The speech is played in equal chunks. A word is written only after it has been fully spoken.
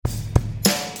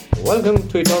Welcome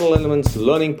to Eternal Elements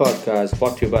Learning Podcast,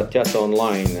 brought to you by Tiasa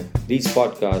Online. These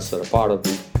podcasts are a part of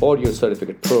the audio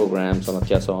certificate programs on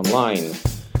Tiasa Online.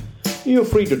 You're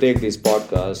free to take these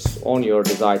podcasts on your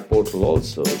desired portal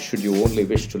also, should you only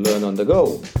wish to learn on the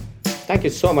go. Thank you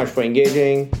so much for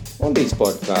engaging on these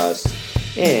podcasts,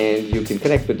 and you can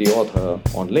connect with the author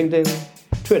on LinkedIn,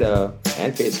 Twitter,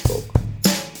 and Facebook.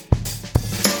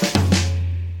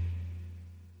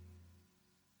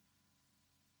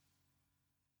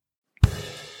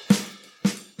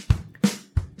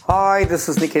 Hi, this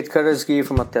is Niket Karasgi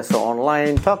from Tiasa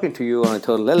Online talking to you on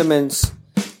Eternal Elements.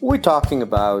 We're talking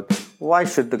about why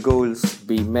should the goals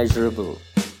be measurable.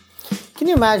 Can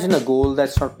you imagine a goal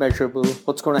that's not measurable?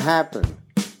 What's going to happen?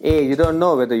 A, you don't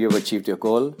know whether you've achieved your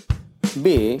goal.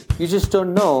 B, you just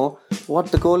don't know what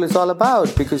the goal is all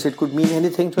about because it could mean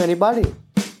anything to anybody.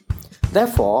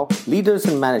 Therefore, leaders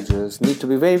and managers need to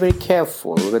be very, very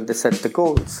careful when they set the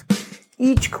goals.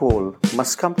 Each goal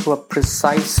must come to a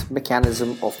precise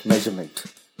mechanism of measurement.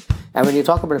 And when you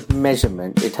talk about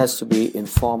measurement, it has to be in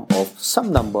form of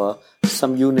some number,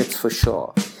 some units for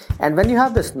sure. And when you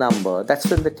have this number, that's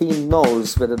when the team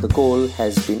knows whether the goal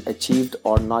has been achieved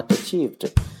or not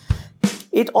achieved.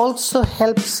 It also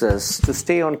helps us to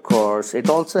stay on course. It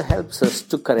also helps us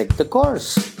to correct the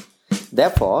course.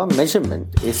 Therefore,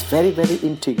 measurement is very, very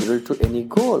integral to any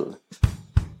goal.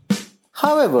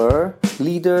 However,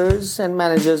 leaders and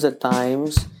managers at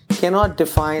times cannot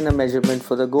define a measurement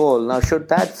for the goal. Now, should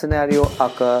that scenario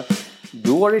occur,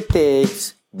 do what it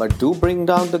takes, but do bring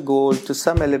down the goal to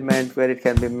some element where it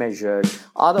can be measured.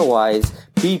 Otherwise,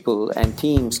 people and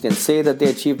teams can say that they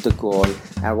achieved the goal,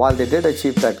 and while they did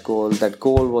achieve that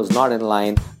goal was not in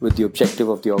line with the objective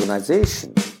of the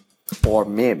organization. Or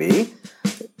maybe,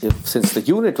 since the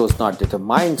unit was not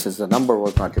determined, since the number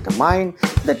was not determined,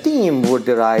 the team would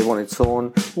derive on its own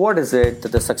what is it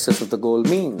that the success of the goal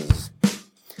means.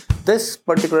 This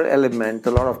particular element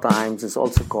a lot of times is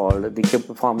also called the key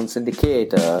performance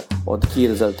indicator or the key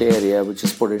result area, which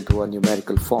is put into a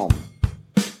numerical form.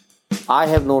 I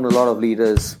have known a lot of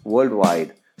leaders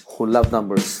worldwide who love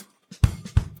numbers.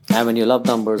 And when you love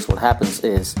numbers, what happens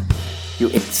is you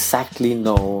exactly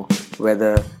know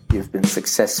whether you've been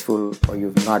successful or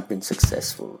you've not been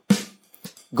successful.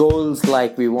 Goals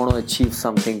like we want to achieve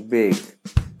something big.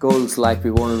 Goals like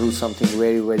we want to do something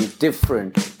very, very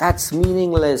different. That's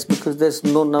meaningless because there's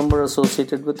no number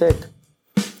associated with it.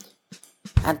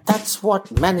 And that's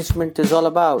what management is all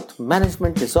about.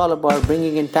 Management is all about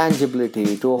bringing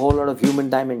intangibility to a whole lot of human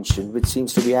dimension, which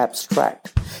seems to be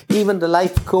abstract. Even the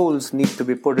life goals need to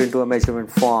be put into a measurement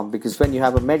form, because when you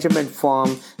have a measurement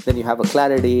form, then you have a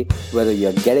clarity whether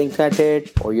you're getting at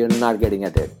it or you're not getting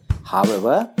at it.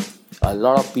 However, a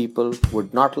lot of people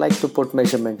would not like to put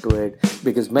measurement to it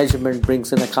because measurement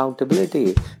brings in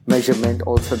accountability. Measurement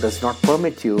also does not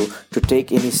permit you to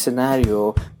take any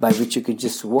scenario by which you can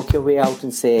just work your way out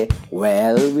and say,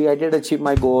 well, I did achieve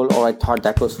my goal, or I thought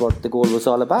that was what the goal was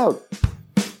all about.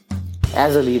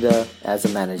 As a leader, as a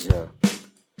manager,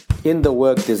 in the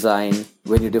work design,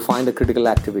 when you define the critical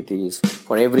activities,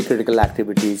 for every critical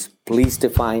activities, please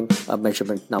define a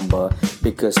measurement number,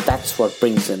 because that's what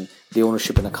brings in the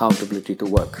ownership and accountability to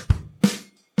work.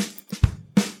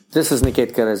 This is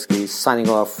Niket Karasgi signing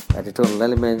off at Eternal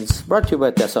Elements, brought to you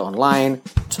by Tiasa Online,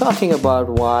 talking about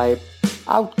why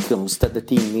outcomes that the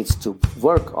team needs to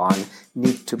work on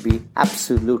need to be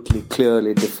absolutely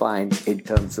clearly defined in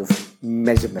terms of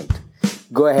measurement.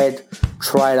 Go ahead,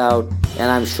 try it out,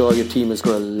 and I'm sure your team is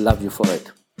going to love you for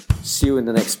it. See you in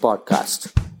the next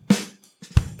podcast.